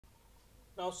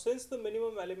Now since the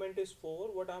minimum element is 4,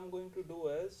 what I'm going to do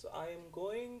is I am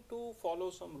going to follow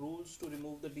some rules to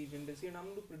remove the degeneracy, and I'm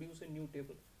going to produce a new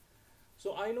table.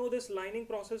 So I know this lining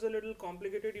process is a little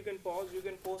complicated. You can pause, you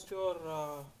can post your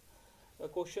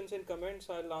questions in comments.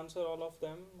 I'll answer all of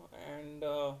them, and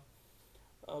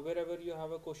wherever you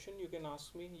have a question you can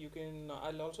ask me. You can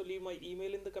I'll also leave my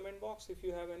email in the comment box. If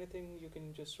you have anything, you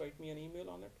can just write me an email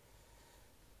on it.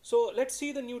 So let's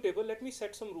see the new table. Let me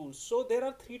set some rules. So there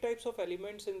are three types of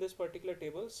elements in this particular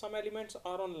table. Some elements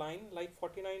are on line, like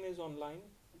 49 is on line,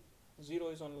 0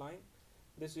 is on line,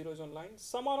 this 0 is on line.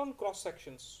 Some are on cross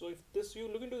sections. So if this, you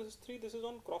look into this 3, this is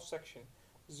on cross section,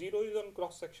 0 is on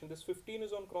cross section, this 15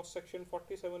 is on cross section,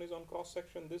 47 is on cross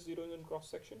section, this 0 is on cross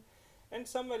section. And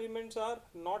some elements are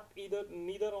not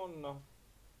neither on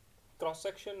cross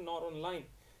section nor on line.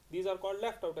 These are called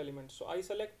left out elements. So I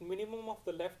select minimum of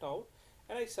the left out,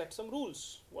 and I set some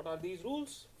rules. What are these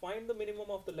rules? Find the minimum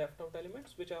of the left out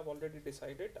elements, which I have already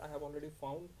decided. I have already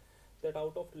found that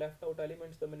out of left out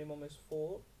elements the minimum is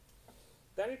 4.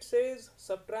 Then it says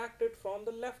subtract it from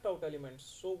the left out elements.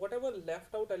 So whatever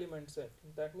left out elements are,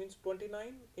 that means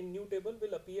 29 in new table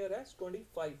will appear as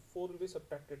 25. 4 will be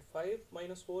subtracted. 5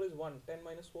 minus 4 is 1. 10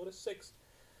 minus 4 is 6.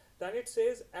 Then it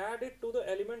says add it to the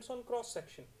elements on cross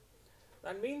section.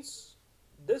 That means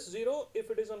this 0, if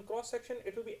it is on cross section,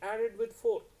 it will be added with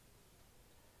 4.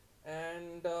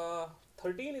 And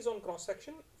 13 is on cross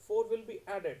section, 4 will be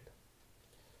added.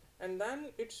 And then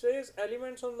it says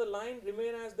elements on the line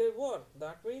remain as they were.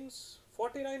 That means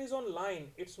 49 is on line,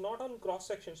 it's not on cross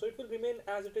section, so it will remain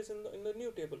as it is in the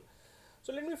new table.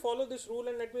 So let me follow this rule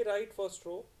and let me write first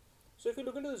row. So if you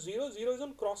look into the 0, 0 is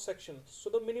on cross section.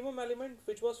 So the minimum element,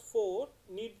 which was 4,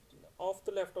 of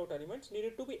the left out elements,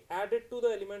 needed to be added to the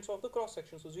elements of the cross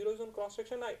section. So 0 is on cross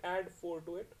section, I add 4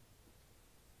 to it.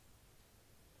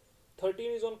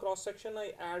 13 is on cross section,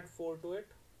 I add 4 to it.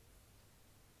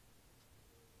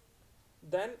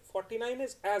 Then 49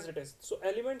 is as it is. So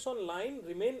elements on line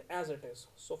remain as it is.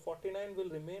 So 49 will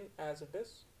remain as it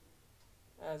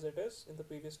is in the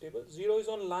previous table. 0 is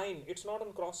on line, it's not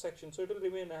on cross section, so it will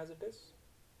remain as it is.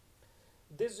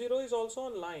 This 0 is also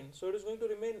on line, so it is going to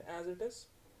remain as it is.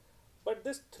 But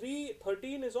this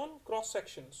 13 is on cross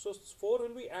section, so 4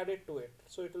 will be added to it,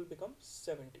 so it will become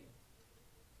 17.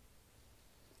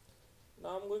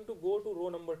 Now I'm going to go to row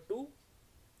number 2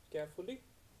 carefully.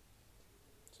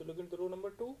 So look into row number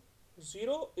 2.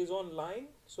 0 is on line,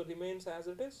 so remains as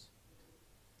it is.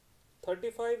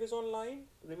 35 is on line,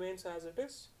 remains as it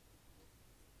is.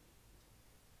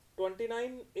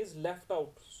 29 is left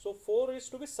out, so 4 is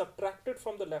to be subtracted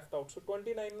from the left out. So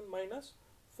 29 minus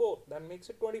 4, that makes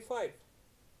it 25.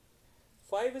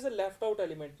 5 is a left out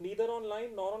element, neither on line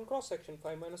nor on cross section.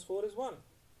 5 minus 4 is 1.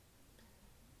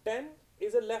 10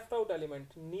 is a left out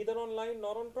element, neither on line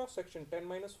nor on cross section. 10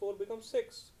 minus 4 becomes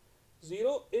 6.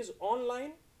 0 is on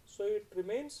line, so it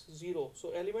remains 0.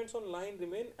 So elements on line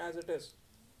remain as it is.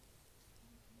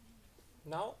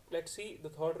 Now let's see the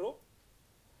third row.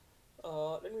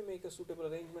 Let me make a suitable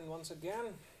arrangement once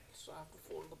again. So I have to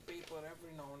fold the paper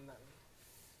every now and then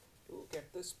to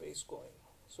get this space going.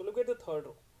 So look at the third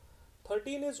row.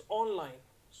 13 is on line,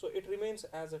 so it remains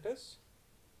as it is.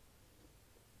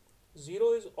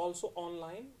 0 is also on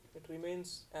line, it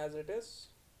remains as it is.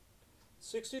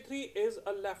 63 is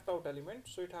a left out element,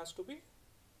 so it has to be,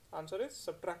 answer is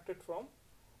subtracted from,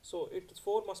 so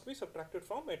 4 must be subtracted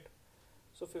from it.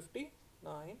 So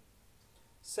 59.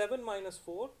 7 minus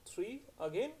 4, 3.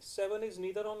 Again 7 is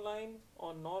neither on line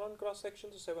nor on cross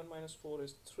section, so 7 minus 4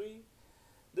 is 3.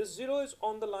 This 0 is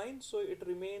on the line, so it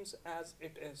remains as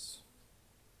it is.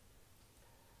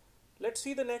 Let's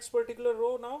see the next particular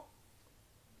row now,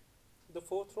 the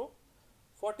fourth row.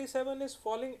 47 is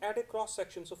falling at a cross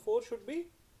section, so 4 should be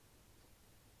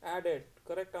added.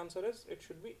 Correct answer is it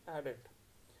should be added.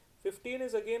 15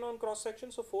 is again on cross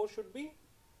section, so 4 should be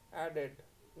added.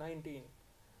 19.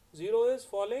 0 is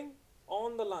falling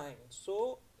on the line,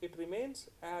 so it remains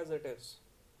as it is.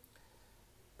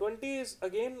 20 is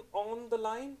again on the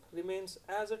line, remains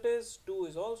as it is. 2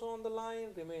 is also on the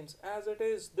line, remains as it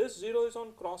is. This 0 is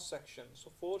on cross section,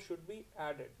 so 4 should be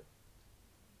added.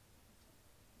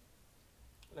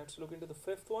 Let's look into the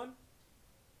fifth one.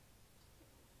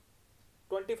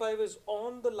 25 is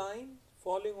on the line,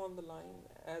 falling on the line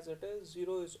as it is.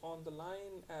 0 is on the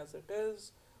line as it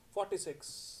is.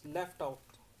 46 left out,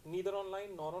 neither on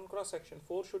line nor on cross section.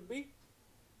 4 should be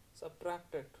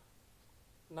subtracted.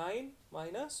 9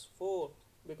 minus 4,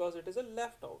 because it is a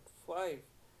left out. 5.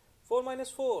 4 minus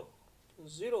 4,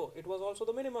 0. It was also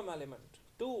the minimum element.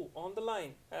 2 on the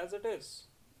line as it is.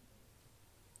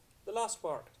 The last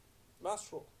part,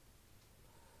 last row.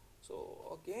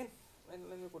 So again and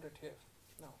let me put it here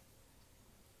now.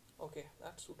 Okay,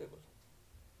 that's suitable.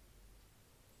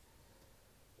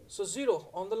 So 0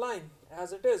 on the line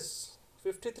as it is,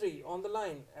 53 on the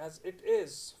line as it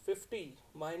is, 50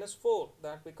 minus 4,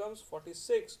 that becomes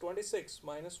 46, 26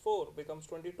 minus 4 becomes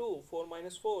 22, 4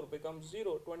 minus 4 becomes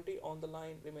 0, 20 on the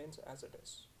line remains as it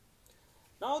is.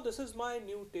 Now this is my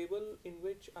new table in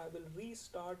which I will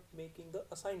restart making the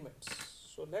assignments.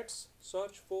 So let's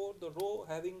search for the row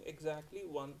having exactly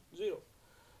 1 0.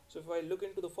 So if I look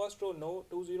into the first row, no,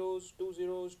 2 zeros, 2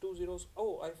 zeros, 2 zeros.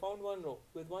 Oh, I found one row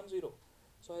with 1 0.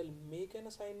 So I'll make an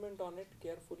assignment on it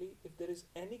carefully. If there is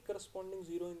any corresponding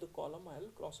 0 in the column, I'll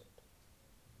cross it.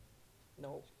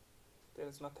 No, there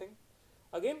is nothing.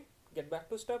 Again, get back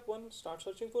to step 1. Start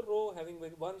searching for row having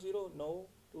with 1 0. No,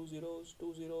 2 zeros,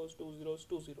 2 zeros, 2 zeros,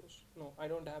 2 zeros. No, I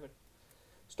don't have it.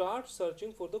 Start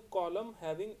searching for the column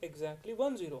having exactly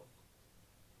 1 0.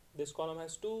 This column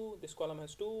has 2, this column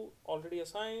has 2, already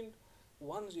assigned.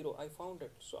 1 0, I found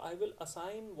it. So I will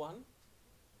assign 1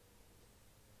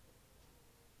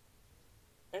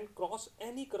 and cross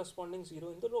any corresponding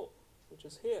 0 in the row, which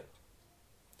is here.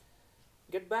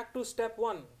 Get back to step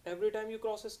 1. Every time you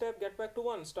cross a step, get back to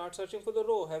 1. Start searching for the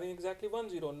row having exactly 1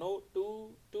 0. No, 2,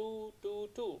 2, 2,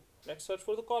 2. Let's search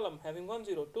for the column having 1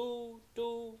 0. 2,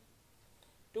 2,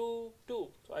 2, 2.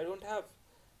 So I don't have.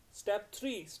 Step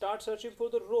 3. Start searching for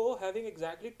the row having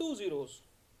exactly 2 zeros.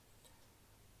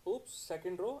 Oops,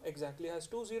 second row exactly has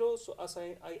 2 zeros. So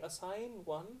I assign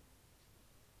 1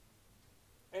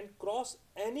 and cross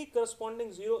any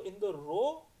corresponding 0 in the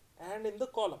row and in the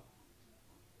column.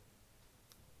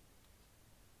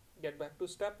 Get back to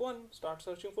step 1. Start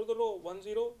searching for the row. 1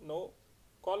 0. No.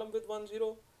 Column with 1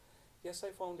 0. Yes,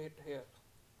 I found it here.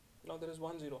 Now there is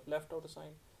 1 0 left out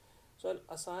assigned. So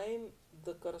I'll assign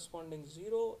the corresponding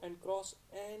 0 and cross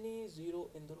any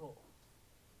 0 in the row.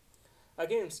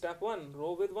 Again, step 1.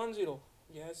 Row with 1 0.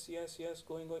 Yes, yes, yes.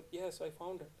 Going. Yes, I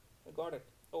found it. I got it.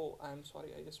 Oh, I'm sorry.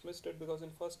 I just missed it because in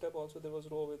first step also there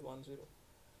was row with 1 0.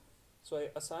 So I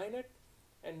assign it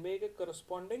and make a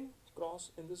corresponding cross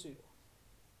in the 0.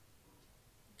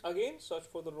 Again, search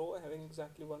for the row having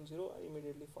exactly 1 0. I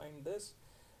immediately find this,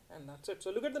 and that's it.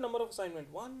 So look at the number of assignment: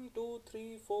 1, 2,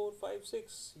 3, 4, 5,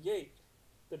 6. Yay!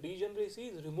 The degeneracy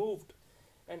is removed.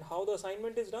 And how the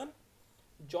assignment is done?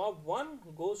 Job 1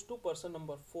 goes to person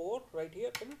number 4 right here.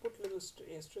 Let me put little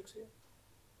asterisks here.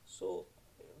 So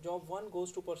job 1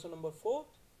 goes to person number 4.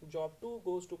 Job 2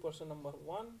 goes to person number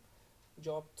 1.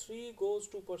 Job 3 goes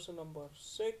to person number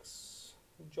 6.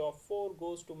 Job 4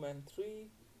 goes to man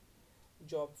 3.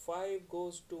 Job 5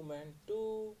 goes to man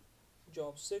 2.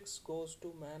 Job 6 goes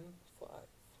to man 5.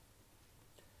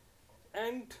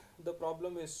 And the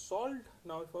problem is solved.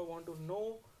 Now if I want to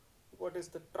know what is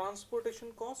the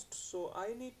transportation cost, so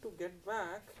I need to get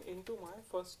back into my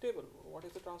first table. What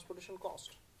is the transportation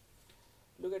cost?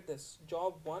 Look at this.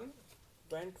 Job 1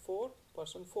 went for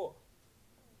person 4.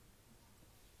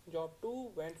 Job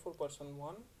 2 went for person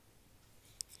 1.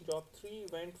 Job 3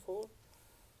 went for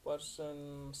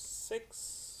person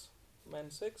 6,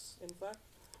 man 6 in fact.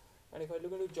 And if I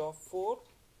look into job 4,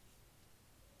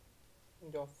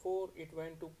 it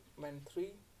went to man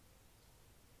 3.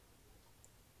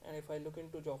 And if I look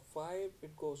into job 5,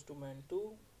 it goes to man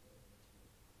 2.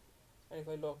 And if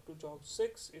I look to job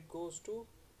 6, it goes to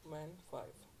man 5.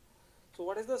 So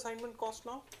what is the assignment cost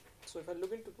now? So if I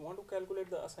want to calculate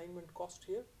the assignment cost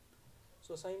here,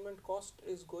 so assignment cost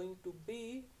is going to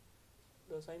be,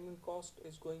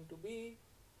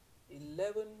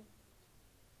 11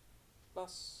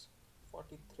 plus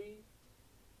 43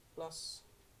 plus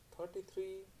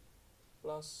 33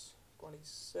 plus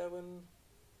 27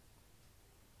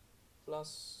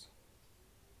 plus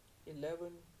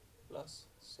 11 plus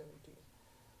 17.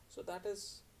 So that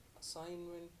is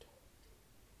assignment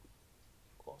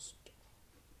cost.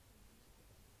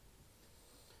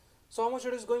 So how much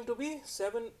it is going to be?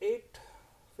 7, 8,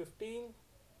 15,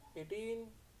 18,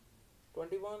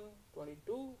 21,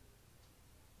 22,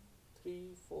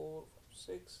 3, 4,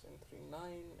 6 and 3, 9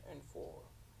 and 4,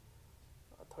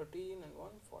 13 and 1,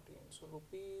 14. So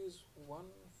rupees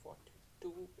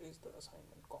 142 is the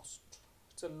assignment cost.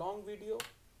 It's a long video.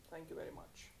 Thank you very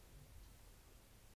much.